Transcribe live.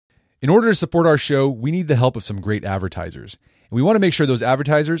In order to support our show, we need the help of some great advertisers. And we want to make sure those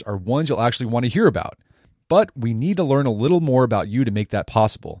advertisers are ones you'll actually want to hear about. But we need to learn a little more about you to make that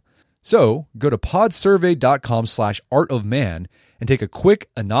possible. So go to podsurvey.com/artofman and take a quick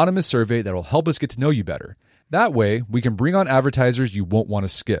anonymous survey that will help us get to know you better. That way, we can bring on advertisers you won't want to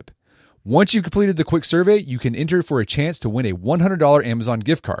skip. Once you've completed the quick survey, you can enter for a chance to win a $100 Amazon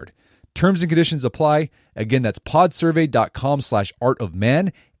gift card. Terms and conditions apply. Again, that's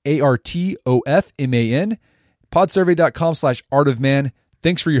podsurvey.com/artofman, ARTOFMAN, podsurvey.com/artofman.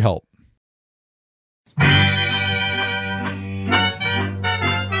 Thanks for your help.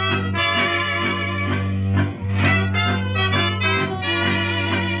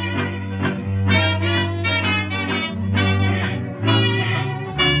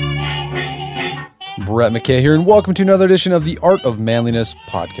 Brett McKay here, and welcome to another edition of the Art of Manliness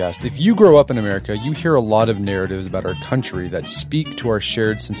podcast. If you grow up in America, you hear a lot of narratives about our country that speak to our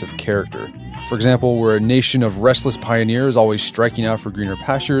shared sense of character. For example, we're a nation of restless pioneers always striking out for greener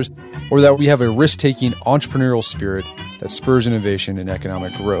pastures, or that we have a risk-taking entrepreneurial spirit that spurs innovation and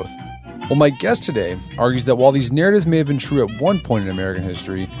economic growth. Well, my guest today argues that while these narratives may have been true at one point in American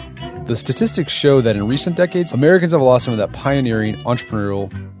history, the statistics show that in recent decades, Americans have lost some of that pioneering,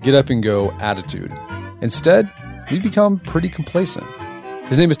 entrepreneurial, get-up-and-go attitude. Instead, we've become pretty complacent.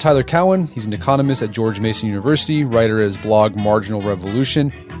 His name is Tyler Cowen. He's an economist at George Mason University, writer of his blog Marginal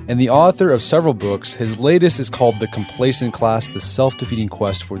Revolution, and the author of several books. His latest is called The Complacent Class, The Self-Defeating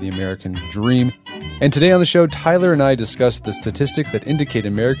Quest for the American Dream. And today on the show, Tyler and I discuss the statistics that indicate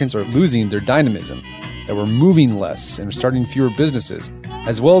Americans are losing their dynamism, that we're moving less and starting fewer businesses,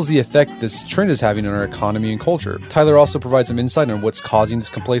 as well as the effect this trend is having on our economy and culture. Tyler also provides some insight on what's causing this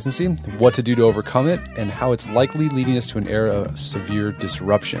complacency, what to do to overcome it, and how it's likely leading us to an era of severe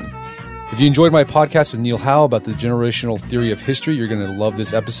disruption. If you enjoyed my podcast with Neil Howe about the generational theory of history, you're going to love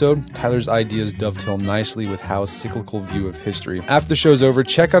this episode. Tyler's ideas dovetail nicely with Howe's cyclical view of history. After the show's over,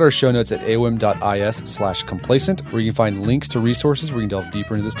 check out our show notes at aom.is/complacent, where you can find links to resources where you can delve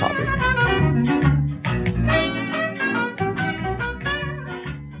deeper into this topic.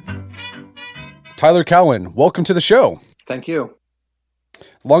 Tyler Cowen, welcome to the show. Thank you.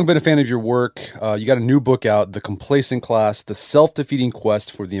 Long been a fan of your work. You got a new book out, The Complacent Class, The Self-Defeating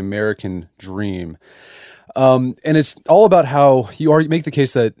Quest for the American Dream. And it's all about how you make the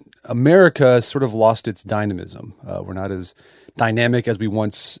case that America has sort of lost its dynamism. We're not as dynamic as we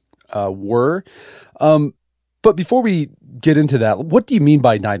once were. But before we get into that, what do you mean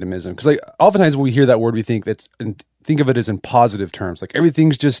by dynamism? Because oftentimes when we hear that word, we think of it as in positive terms, like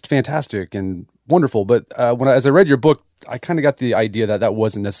everything's just fantastic and wonderful. But as I read your book, I kind of got the idea that that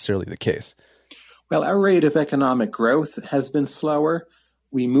wasn't necessarily the case. Well, our rate of economic growth has been slower.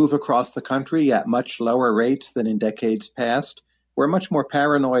 We move across the country at much lower rates than in decades past. We're much more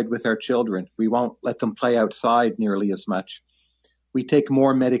paranoid with our children. We won't let them play outside nearly as much. We take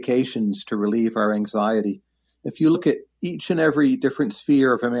more medications to relieve our anxiety. If you look at each and every different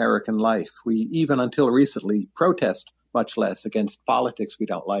sphere of American life, we, even until recently, protest much less against politics we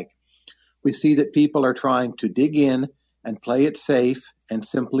don't like. We see that people are trying to dig in and play it safe and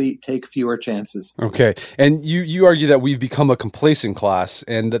simply take fewer chances. Okay. And you argue that we've become a complacent class,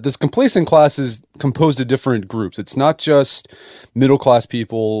 and that this complacent class is composed of different groups. It's not just middle class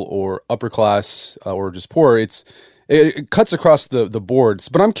people or upper class or just poor. It cuts across the boards.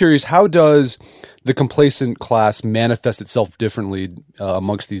 But I'm curious, how does the complacent class manifest itself differently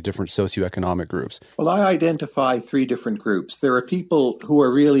amongst these different socioeconomic groups? Well, I identify three different groups. There are people who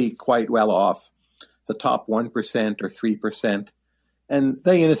are really quite well off, the top 1% or 3%, and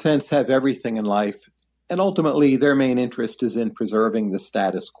they, in a sense, have everything in life. And ultimately, their main interest is in preserving the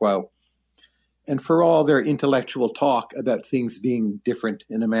status quo. And for all their intellectual talk about things being different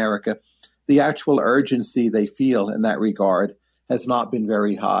in America, the actual urgency they feel in that regard has not been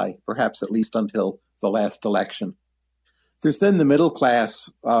very high, perhaps at least until the last election. There's then the middle class,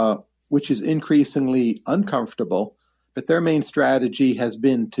 which is increasingly uncomfortable, but their main strategy has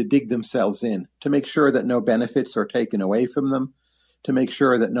been to dig themselves in, to make sure that no benefits are taken away from them, to make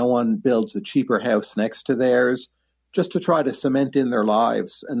sure that no one builds a cheaper house next to theirs, just to try to cement in their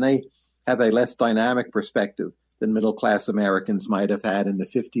lives. And they have a less dynamic perspective than middle-class Americans might have had in the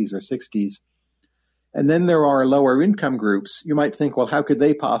 50s or 60s. And then there are lower income groups. You might think, well, how could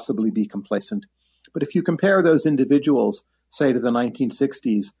they possibly be complacent? But if you compare those individuals, say, to the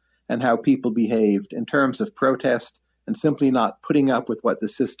 1960s and how people behaved in terms of protest and simply not putting up with what the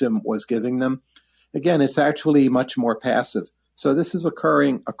system was giving them, again, it's actually much more passive. So this is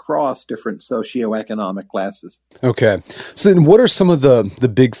occurring across different socioeconomic classes. Okay. So then what are some of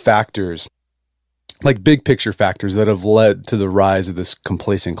the big factors like big picture factors that have led to the rise of this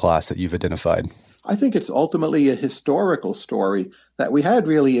complacent class that you've identified? I think it's ultimately a historical story that we had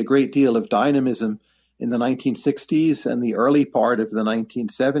really a great deal of dynamism in the 1960s and the early part of the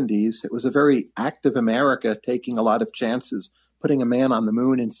 1970s. It was a very active America taking a lot of chances, putting a man on the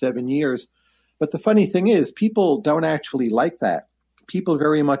moon in 7 years. But the funny thing is, people don't actually like that. People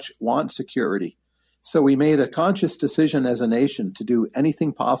very much want security. So we made a conscious decision as a nation to do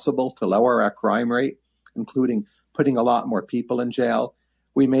anything possible to lower our crime rate, including putting a lot more people in jail.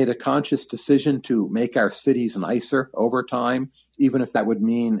 We made a conscious decision to make our cities nicer over time, even if that would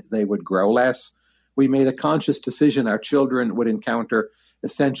mean they would grow less. We made a conscious decision our children would encounter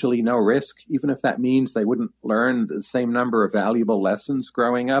essentially no risk, even if that means they wouldn't learn the same number of valuable lessons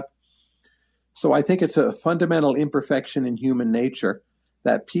growing up. So I think it's a fundamental imperfection in human nature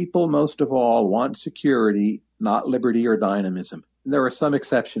that people, most of all, want security, not liberty or dynamism. And there are some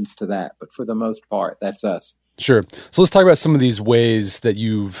exceptions to that, but for the most part, that's us. Sure. So let's talk about some of these ways that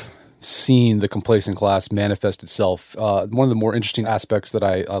you've seen the complacent class manifest itself. One of the more interesting aspects that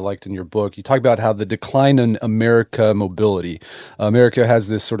I liked in your book, you talk about how the decline in America mobility. America has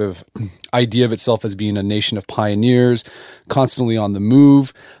this sort of idea of itself as being a nation of pioneers, constantly on the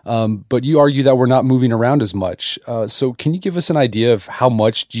move, but you argue that we're not moving around as much. So can you give us an idea of how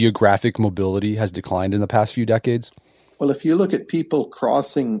much geographic mobility has declined in the past few decades? Well, if you look at people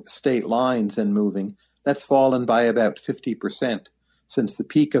crossing state lines and moving, that's fallen by about 50% since the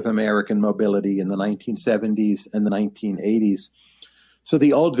peak of American mobility in the 1970s and the 1980s. So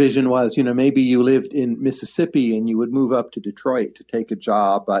the old vision was, maybe you lived in Mississippi and you would move up to Detroit to take a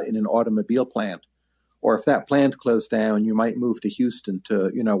job in an automobile plant. Or if that plant closed down, you might move to Houston to,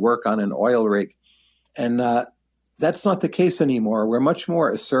 work on an oil rig. And that's not the case anymore. We're much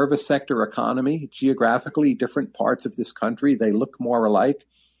more a service sector economy. Geographically, different parts of this country, they look more alike.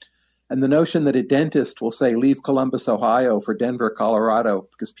 And the notion that a dentist will say, leave Columbus, Ohio for Denver, Colorado,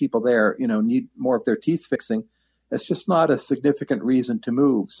 because people there, need more of their teeth fixing, that's just not a significant reason to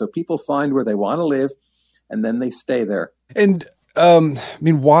move. So people find where they want to live, and then they stay there. And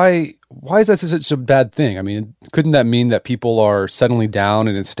why is that such a bad thing? I mean, couldn't that mean that people are settling down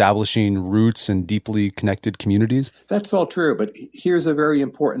and establishing roots and deeply connected communities? That's all true. But here's a very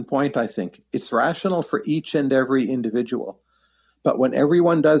important point, I think. It's rational for each and every individual. But when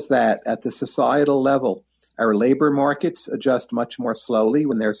everyone does that at the societal level, our labor markets adjust much more slowly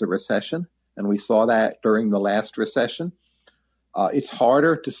when there's a recession. And we saw that during the last recession. It's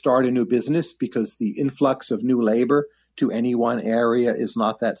harder to start a new business because the influx of new labor to any one area is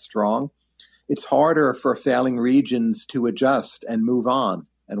not that strong. It's harder for failing regions to adjust and move on.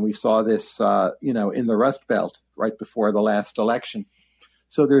 And we saw this, in the Rust Belt right before the last election.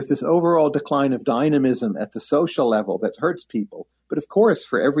 So there's this overall decline of dynamism at the social level that hurts people. But of course,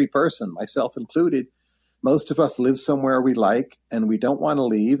 for every person, myself included, most of us live somewhere we like and we don't want to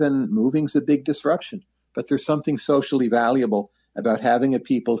leave, and moving's a big disruption. But there's something socially valuable about having a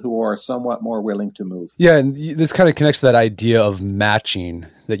people who are somewhat more willing to move. Yeah, and this kind of connects to that idea of matching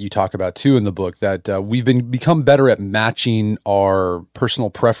that you talk about too in the book, that we've become better at matching our personal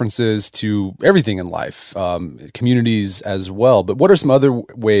preferences to everything in life, communities as well. But what are some other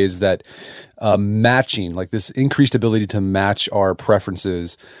ways that matching, like this increased ability to match our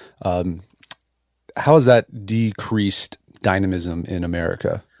preferences, how has that decreased dynamism in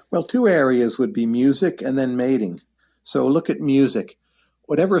America? Well, two areas would be music and then mating. So look at music.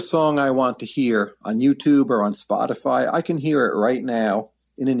 Whatever song I want to hear on YouTube or on Spotify, I can hear it right now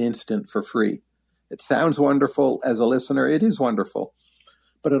in an instant for free. It sounds wonderful as a listener. It is wonderful.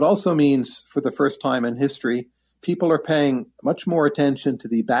 But it also means, for the first time in history, people are paying much more attention to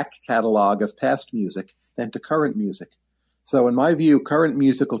the back catalog of past music than to current music. So in my view, current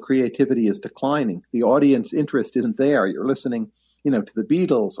musical creativity is declining. The audience interest isn't there. You're listening, to the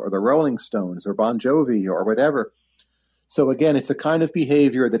Beatles or the Rolling Stones or Bon Jovi or whatever. So again, it's a kind of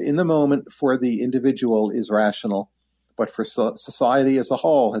behavior that in the moment for the individual is rational, but for society as a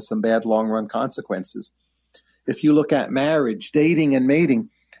whole has some bad long-run consequences. If you look at marriage, dating, and mating,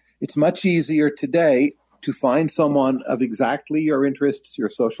 it's much easier today to find someone of exactly your interests, your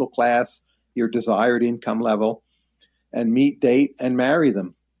social class, your desired income level, and meet, date, and marry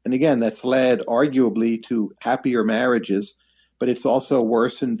them. And again, that's led arguably to happier marriages, but it's also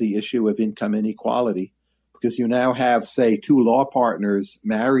worsened the issue of income inequality, because you now have, say, two law partners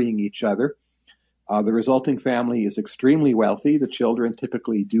marrying each other. The resulting family is extremely wealthy. The children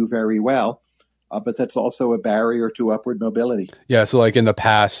typically do very well, but that's also a barrier to upward mobility. Yeah, so like in the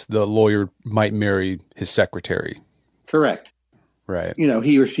past, the lawyer might marry his secretary. Correct. Right.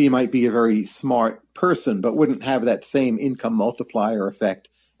 He or she might be a very smart person, but wouldn't have that same income multiplier effect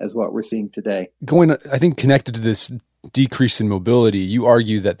as what we're seeing today. I think connected to this decrease in mobility, you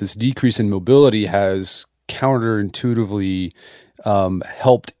argue that this decrease in mobility has counterintuitively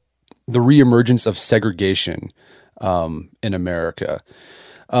helped the reemergence of segregation in America.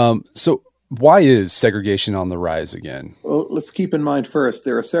 So why is segregation on the rise again? Well, let's keep in mind first,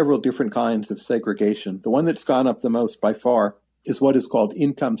 there are several different kinds of segregation. The one that's gone up the most by far is what is called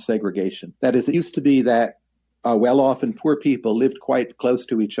income segregation. That is, it used to be that well-off and poor people lived quite close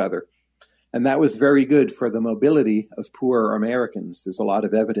to each other. And that was very good for the mobility of poorer Americans. There's a lot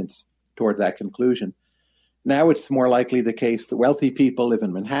of evidence toward that conclusion. Now it's more likely the case that wealthy people live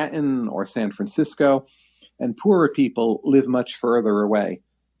in Manhattan or San Francisco, and poorer people live much further away.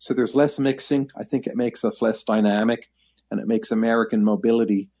 So there's less mixing. I think it makes us less dynamic, and it makes American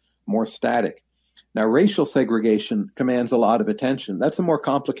mobility more static. Now, racial segregation commands a lot of attention. That's a more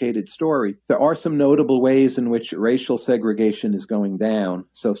complicated story. There are some notable ways in which racial segregation is going down.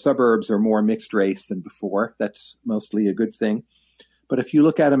 So suburbs are more mixed race than before. That's mostly a good thing. But if you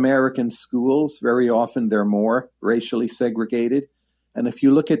look at American schools, very often they're more racially segregated. And if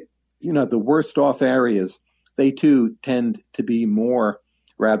you look at, the worst off areas, they too tend to be more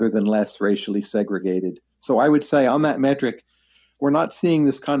rather than less racially segregated. So I would say on that metric, we're not seeing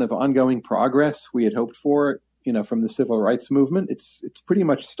this kind of ongoing progress we had hoped for, from the civil rights movement. It's pretty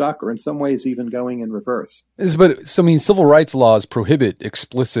much stuck, or in some ways even going in reverse. Civil rights laws prohibit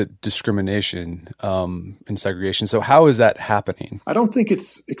explicit discrimination and segregation. So how is that happening? I don't think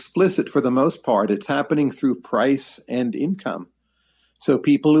it's explicit for the most part. It's happening through price and income. So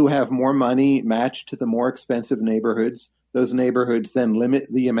people who have more money match to the more expensive neighborhoods. Those neighborhoods then limit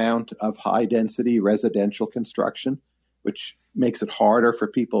the amount of high-density residential construction, which makes it harder for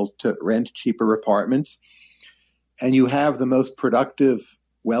people to rent cheaper apartments. And you have the most productive,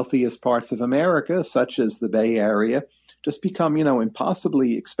 wealthiest parts of America, such as the Bay Area, just become,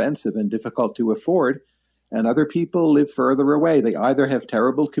 impossibly expensive and difficult to afford. And other people live further away. They either have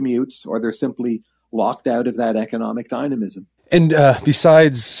terrible commutes or they're simply locked out of that economic dynamism. And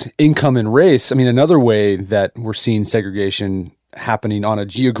besides income and race, another way that we're seeing segregation happening on a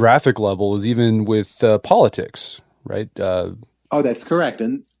geographic level is even with politics, right? Oh, that's correct.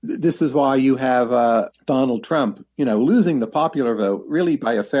 And this is why you have Donald Trump, losing the popular vote really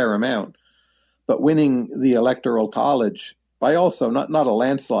by a fair amount, but winning the Electoral College by also not a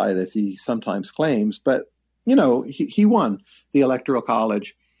landslide, as he sometimes claims, but, he won the Electoral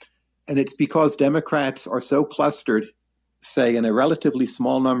College. And it's because Democrats are so clustered, say, in a relatively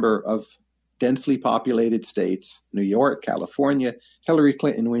small number of densely populated states, New York, California. Hillary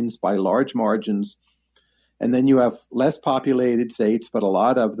Clinton wins by large margins. And then you have less populated states, but a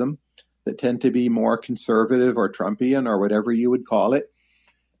lot of them that tend to be more conservative or Trumpian or whatever you would call it.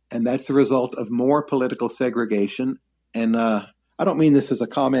 And that's a result of more political segregation. And I don't mean this as a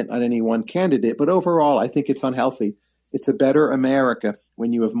comment on any one candidate, but overall, I think it's unhealthy. It's a better America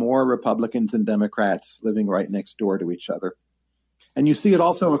when you have more Republicans and Democrats living right next door to each other. And you see it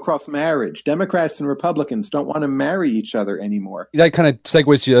also across marriage. Democrats and Republicans don't want to marry each other anymore. That kind of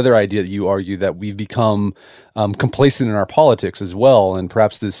segues to the other idea that you argue, that we've become complacent in our politics as well. And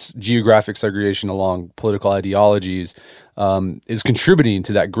perhaps this geographic segregation along political ideologies is contributing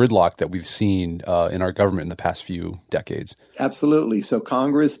to that gridlock that we've seen in our government in the past few decades. Absolutely. So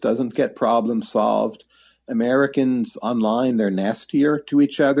Congress doesn't get problems solved. Americans online, they're nastier to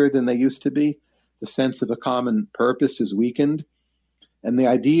each other than they used to be. The sense of a common purpose is weakened. And the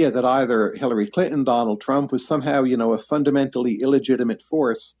idea that either Hillary Clinton, Donald Trump was somehow, a fundamentally illegitimate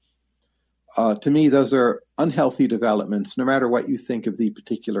force, to me, those are unhealthy developments, no matter what you think of the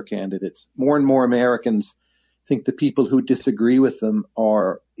particular candidates. More and more Americans think the people who disagree with them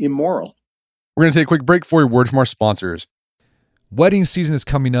are immoral. We're going to take a quick break for a word from our sponsors. Wedding season is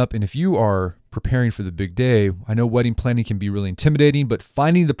coming up, and if you are preparing for the big day, I know wedding planning can be really intimidating, but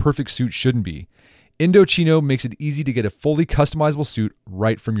finding the perfect suit shouldn't be. Indochino makes it easy to get a fully customizable suit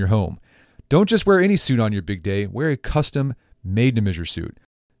right from your home. Don't just wear any suit on your big day, wear a custom made-to-measure suit.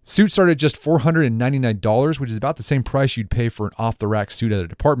 Suits start at just $499, which is about the same price you'd pay for an off-the-rack suit at a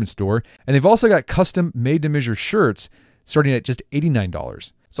department store. And they've also got custom made-to-measure shirts starting at just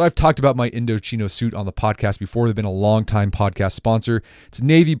 $89. So I've talked about my Indochino suit on the podcast before. They've been a long-time podcast sponsor. It's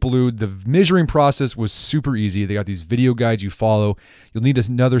navy blue. The measuring process was super easy. They got these video guides you follow. You'll need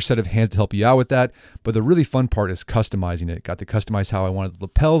another set of hands to help you out with that. But the really fun part is customizing it. Got to customize how I wanted the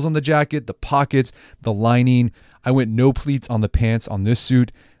lapels on the jacket, the pockets, the lining. I went no pleats on the pants on this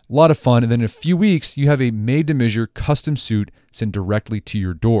suit. A lot of fun. And then in a few weeks, you have a made-to-measure custom suit sent directly to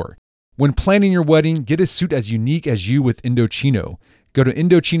your door. When planning your wedding, get a suit as unique as you with Indochino. Go to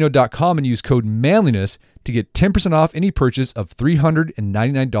Indochino.com and use code manliness to get 10% off any purchase of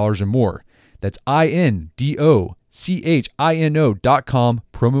 $399 or more. That's INDOCHINO.com,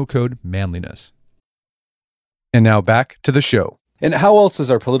 promo code manliness. And now back to the show. And how else has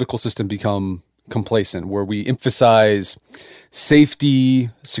our political system become complacent, where we emphasize safety,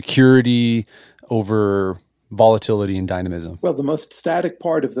 security over volatility and dynamism? Well, the most static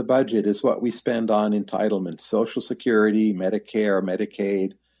part of the budget is what we spend on entitlements, Social Security, Medicare,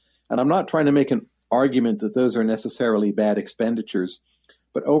 Medicaid. And I'm not trying to make an argument that those are necessarily bad expenditures,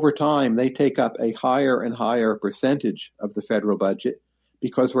 but over time, they take up a higher and higher percentage of the federal budget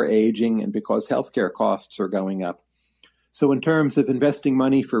because we're aging and because healthcare costs are going up. So in terms of investing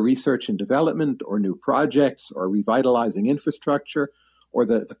money for research and development or new projects or revitalizing infrastructure or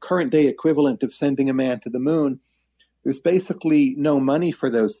the current day equivalent of sending a man to the moon, there's basically no money for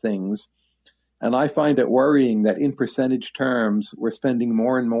those things. And I find it worrying that in percentage terms, we're spending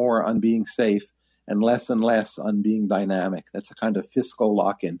more and more on being safe and less on being dynamic. That's a kind of fiscal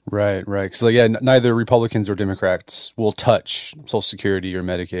lock-in. Right. Because neither Republicans or Democrats will touch Social Security or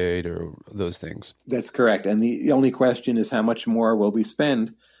Medicaid or those things. That's correct. And the only question is how much more will we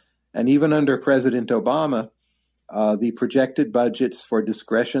spend? And even under President Obama, the projected budgets for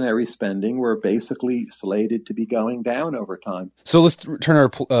discretionary spending were basically slated to be going down over time. So let's turn our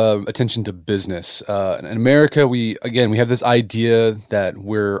attention to business. In America, we have this idea that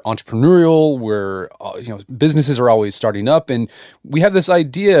we're entrepreneurial. Businesses are always starting up, and we have this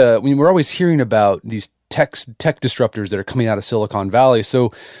idea. We're always hearing about these tech disruptors that are coming out of Silicon Valley.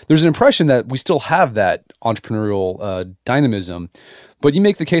 So there's an impression that we still have that entrepreneurial dynamism. But you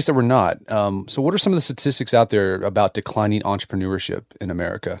make the case that we're not. So what are some of the statistics out there about declining entrepreneurship in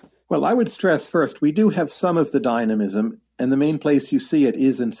America? Well, I would stress first, we do have some of the dynamism, and the main place you see it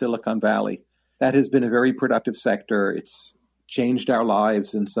is in Silicon Valley. That has been a very productive sector. It's changed our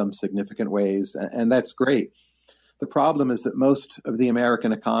lives in some significant ways, and that's great. The problem is that most of the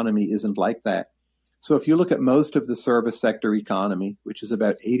American economy isn't like that. So if you look at most of the service sector economy, which is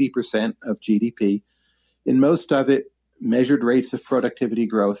about 80% of GDP, in most of it, measured rates of productivity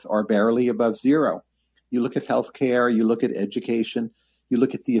growth are barely above zero. You look at healthcare, you look at education, you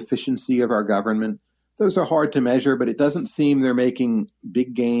look at the efficiency of our government. Those are hard to measure, but it doesn't seem they're making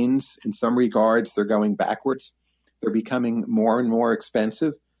big gains. In some regards, they're going backwards. They're becoming more and more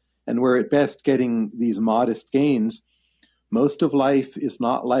expensive. And we're at best getting these modest gains. Most of life is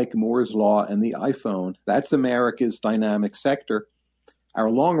not like Moore's Law and the iPhone. That's America's dynamic sector. Our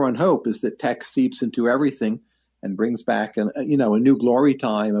long-run hope is that tech seeps into everything and brings back a new glory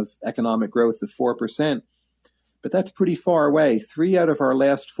time of economic growth of 4%. But that's pretty far away. 3 out of our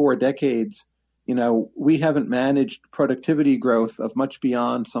last 4 decades, we haven't managed productivity growth of much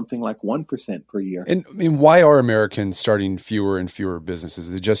beyond something like 1% per year. And why are Americans starting fewer and fewer businesses?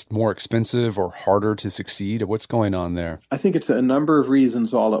 Is it just more expensive or harder to succeed? What's going on there? I think it's a number of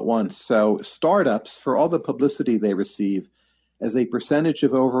reasons all at once. So startups, for all the publicity they receive, as a percentage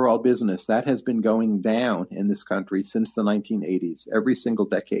of overall business, that has been going down in this country since the 1980s, every single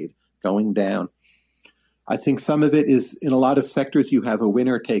decade, going down. I think some of it is in a lot of sectors, you have a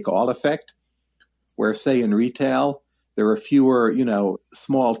winner-take-all effect, where, say, in retail, there are fewer,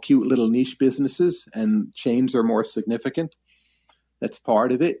 small, cute little niche businesses, and chains are more significant. That's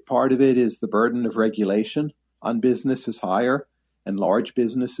part of it. Part of it is the burden of regulation on business is higher, and large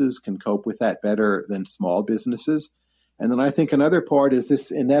businesses can cope with that better than small businesses. And then I think another part is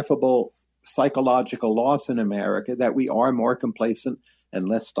this ineffable psychological loss in America that we are more complacent and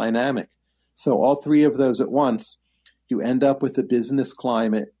less dynamic. So all three of those at once, you end up with a business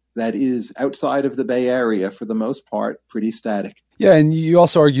climate that is outside of the Bay Area, for the most part, pretty static. Yeah, and you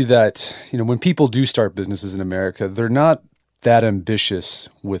also argue that, when people do start businesses in America, they're not that ambitious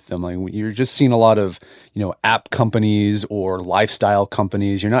with them. Like, you're just seeing a lot of, app companies or lifestyle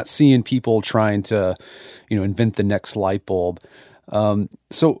companies. You're not seeing people trying to, invent the next light bulb.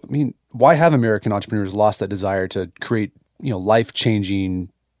 Why have American entrepreneurs lost that desire to create, life-changing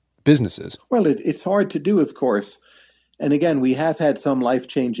businesses? Well, it's hard to do, of course. And again, we have had some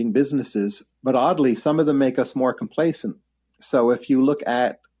life-changing businesses, but oddly, some of them make us more complacent. So if you look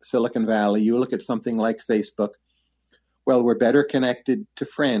at Silicon Valley, you look at something like Facebook, well, we're better connected to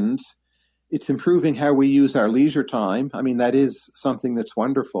friends. It's improving how we use our leisure time. That is something that's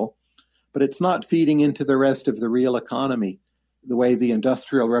wonderful, but it's not feeding into the rest of the real economy the way the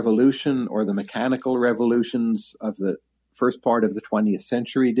Industrial Revolution or the mechanical revolutions of the first part of the 20th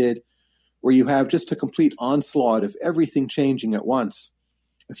century did, where you have just a complete onslaught of everything changing at once.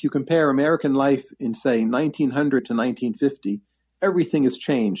 If you compare American life in, say, 1900 to 1950, everything has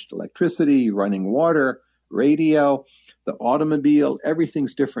changed. Electricity, running water, radio, the automobile,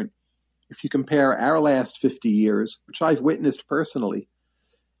 everything's different. If you compare our last 50 years, which I've witnessed personally,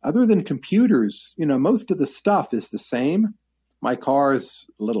 other than computers, most of the stuff is the same. My car is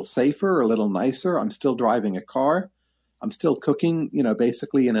a little safer, a little nicer. I'm still driving a car. I'm still cooking,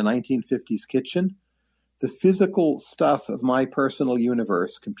 basically in a 1950s kitchen. The physical stuff of my personal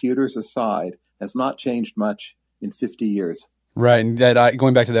universe, computers aside, has not changed much in 50 years. Right. And that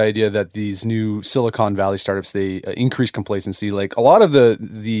going back to the idea that these new Silicon Valley startups, they increase complacency. Like a lot of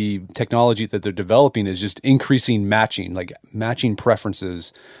the technology that they're developing is just increasing matching, like matching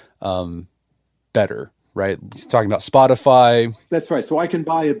preferences better, right? Talking about Spotify. That's right. So I can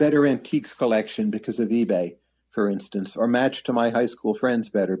buy a better antiques collection because of eBay, for instance, or match to my high school friends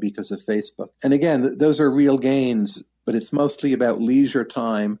better because of Facebook. And again, those are real gains, but it's mostly about leisure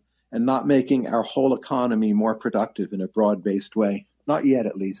time and not making our whole economy more productive in a broad-based way. Not yet,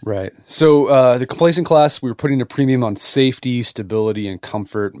 at least. Right. So the Complacent Class, we were putting a premium on safety, stability, and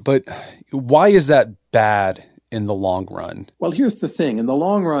comfort. But why is that bad in the long run? Well, here's the thing. In the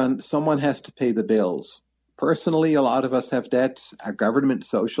long run, someone has to pay the bills. Personally, a lot of us have debts. Our government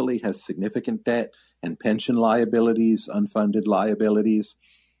socially has significant debt and pension liabilities, unfunded liabilities.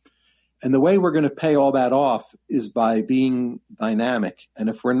 And the way we're going to pay all that off is by being dynamic. And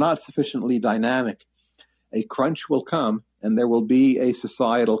if we're not sufficiently dynamic, a crunch will come and there will be a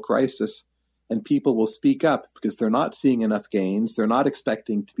societal crisis and people will speak up because they're not seeing enough gains. They're not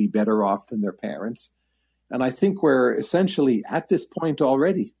expecting to be better off than their parents. And I think we're essentially at this point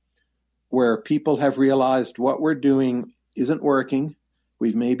already where people have realized what we're doing isn't working.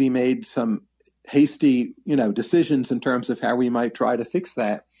 We've maybe made some hasty, decisions in terms of how we might try to fix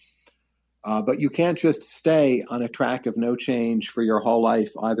that. But you can't just stay on a track of no change for your whole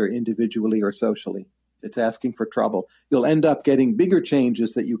life, either individually or socially. It's asking for trouble. You'll end up getting bigger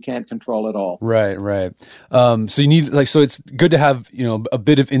changes that you can't control at all. Right. So you need so it's good to have, a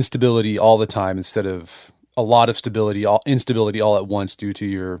bit of instability all the time instead of a lot of instability all at once due to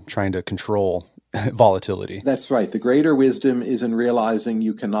your trying to control volatility. That's right. The greater wisdom is in realizing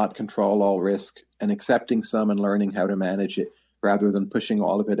you cannot control all risk and accepting some and learning how to manage it, rather than pushing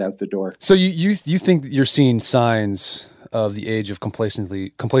all of it out the door. So you think you're seeing signs of the age of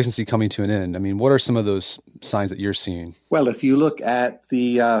complacency coming to an end? I mean, what are some of those signs that you're seeing? Well, if you look at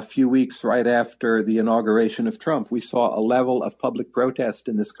the few weeks right after the inauguration of Trump, we saw a level of public protest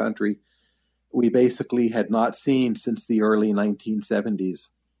in this country we basically had not seen since the early 1970s.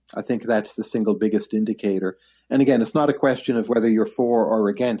 I think that's the single biggest indicator. And again, it's not a question of whether you're for or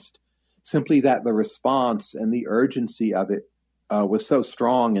against, simply that the response and the urgency of it was so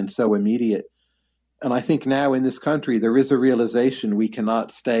strong and so immediate. And I think now in this country, there is a realization we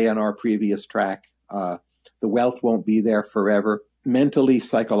cannot stay on our previous track. The wealth won't be there forever. Mentally,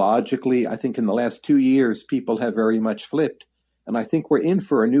 psychologically, I think in the last 2 years, people have very much flipped. And I think we're in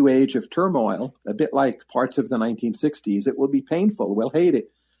for a new age of turmoil, a bit like parts of the 1960s. It will be painful. We'll hate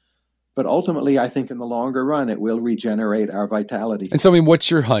it. But ultimately, I think in the longer run, it will regenerate our vitality. And so, I mean, what's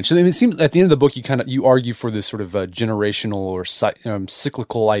your hunch? I mean, it seems at the end of the book, you argue for this sort of generational or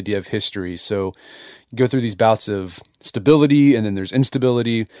cyclical idea of history. So you go through these bouts of stability, and then there's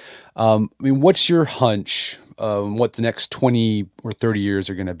instability. I mean, what's your hunch what the next 20 or 30 years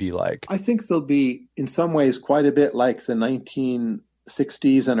are going to be like? I think they'll be, in some ways, quite a bit like the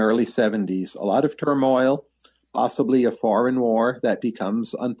 1960s and early 70s. A lot of turmoil, possibly a foreign war that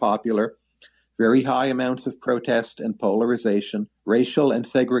becomes unpopular, very high amounts of protest and polarization, racial and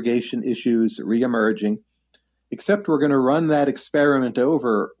segregation issues reemerging, except we're going to run that experiment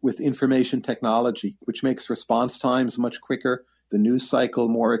over with information technology, which makes response times much quicker, the news cycle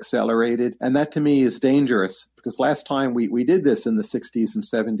more accelerated. And that to me is dangerous because last time we did this in the 60s and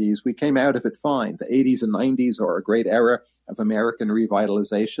 70s, we came out of it fine. The 80s and 90s are a great era of American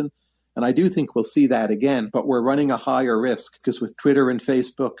revitalization. And I do think we'll see that again, but we're running a higher risk because with Twitter and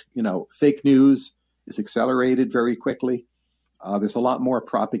Facebook, fake news is accelerated very quickly. There's a lot more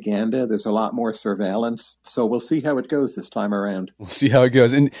propaganda. There's a lot more surveillance. So we'll see how it goes this time around. We'll see how it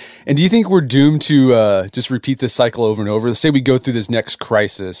goes. And do you think we're doomed to just repeat this cycle over and over? Let's say we go through this next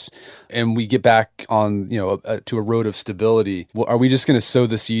crisis and we get back on, to a road of stability. Well, are we just going to sow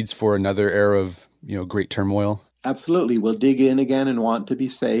the seeds for another era of, great turmoil? Absolutely. We'll dig in again and want to be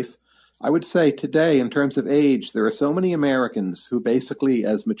safe. I would say today, in terms of age, there are so many Americans who basically,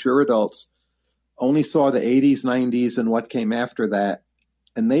 as mature adults, only saw the 80s, 90s, and what came after that.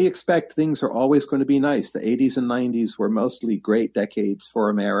 And they expect things are always going to be nice. The 80s and 90s were mostly great decades for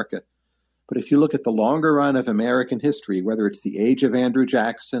America. But if you look at the longer run of American history, whether it's the age of Andrew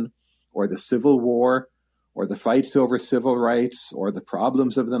Jackson or the Civil War or the fights over civil rights or the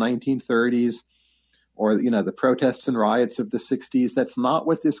problems of the 1930s or, the protests and riots of the 60s. That's not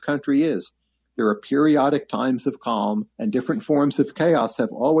what this country is. There are periodic times of calm, and different forms of chaos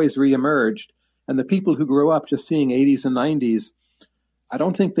have always reemerged. And the people who grew up just seeing 80s and 90s, I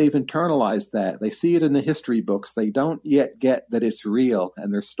don't think they've internalized that. They see it in the history books. They don't yet get that it's real,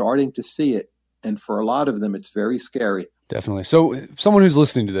 and they're starting to see it. And for a lot of them, it's very scary. Definitely. So someone who's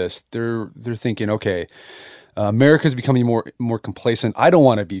listening to this, they're thinking, okay, America's becoming more complacent. I don't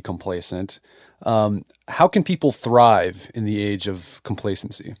want to be complacent. How can people thrive in the age of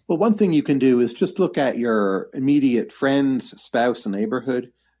complacency? Well, one thing you can do is just look at your immediate friends, spouse, and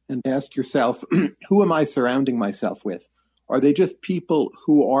neighborhood and ask yourself, who am I surrounding myself with? Are they just people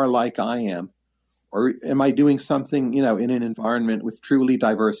who are like I am? Or am I doing something, in an environment with truly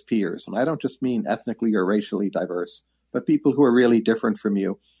diverse peers? And I don't just mean ethnically or racially diverse, but people who are really different from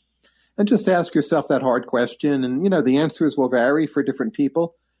you. And just ask yourself that hard question. And, the answers will vary for different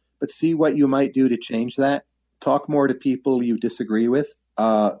people, but see what you might do to change that. Talk more to people you disagree with.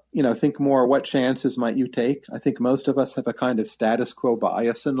 Think more, what chances might you take? I think most of us have a kind of status quo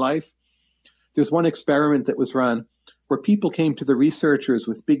bias in life. There's one experiment that was run where people came to the researchers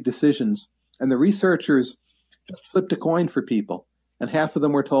with big decisions, and the researchers just flipped a coin for people, and half of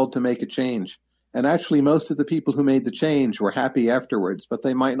them were told to make a change. And actually, most of the people who made the change were happy afterwards, but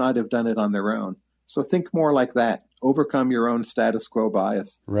they might not have done it on their own. So think more like that. Overcome your own status quo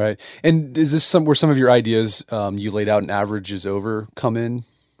bias. Right. And is this where some of your ideas you laid out in Average is Over come in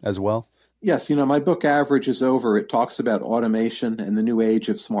as well? Yes. My book Average is Over, it talks about automation and the new age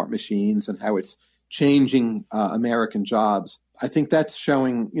of smart machines and how it's changing American jobs. I think that's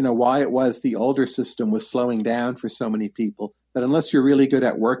showing, why it was the older system was slowing down for so many people, that unless you're really good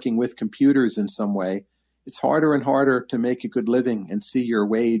at working with computers in some way, it's harder and harder to make a good living and see your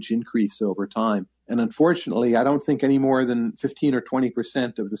wage increase over time. And unfortunately, I don't think any more than 15 or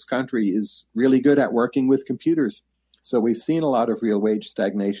 20% of this country is really good at working with computers. So we've seen a lot of real wage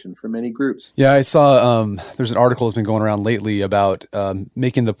stagnation for many groups. Yeah, I saw there's an article that's been going around lately about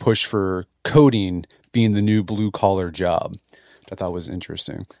making the push for coding being the new blue-collar job, which I thought was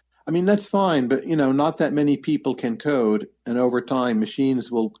interesting. I mean, that's fine, but, not that many people can code. And over time,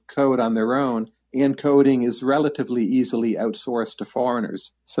 machines will code on their own. And coding is relatively easily outsourced to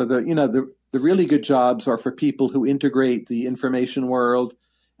foreigners. So the really good jobs are for people who integrate the information world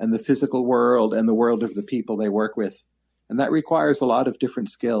and the physical world and the world of the people they work with. And that requires a lot of different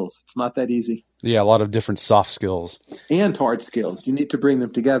skills. It's not that easy. Yeah, a lot of different soft skills. And hard skills. You need to bring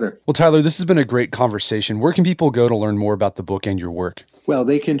them together. Well, Tyler, this has been a great conversation. Where can people go to learn more about the book and your work? Well,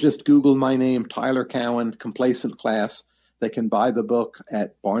 they can just Google my name, Tyler Cowen, Complacent Class. They can buy the book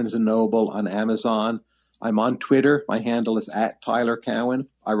at Barnes & Noble, on Amazon. I'm on Twitter. My handle is @TylerCowen.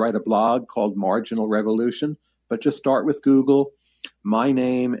 I write a blog called Marginal Revolution. But just start with Google, my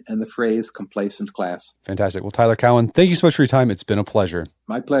name, and the phrase Complacent Class. Fantastic. Well, Tyler Cowen, thank you so much for your time. It's been a pleasure.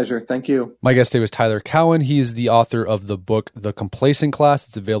 My pleasure. Thank you. My guest today was Tyler Cowen. He is the author of the book, The Complacent Class.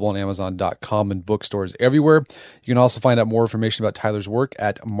 It's available on Amazon.com and bookstores everywhere. You can also find out more information about Tyler's work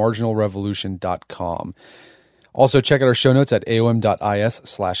at marginalrevolution.com. Also, check out our show notes at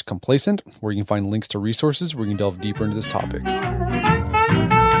aom.is/complacent, where you can find links to resources where you can delve deeper into this topic.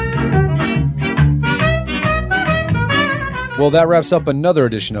 Well, that wraps up another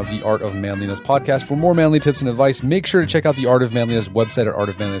edition of the Art of Manliness podcast. For more manly tips and advice, make sure to check out the Art of Manliness website at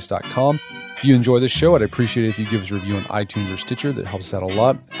artofmanliness.com. If you enjoy this show, I'd appreciate it if you give us a review on iTunes or Stitcher. That helps us out a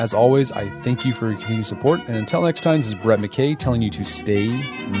lot. As always, I thank you for your continued support. And until next time, this is Brett McKay telling you to stay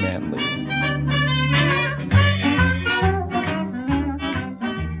manly.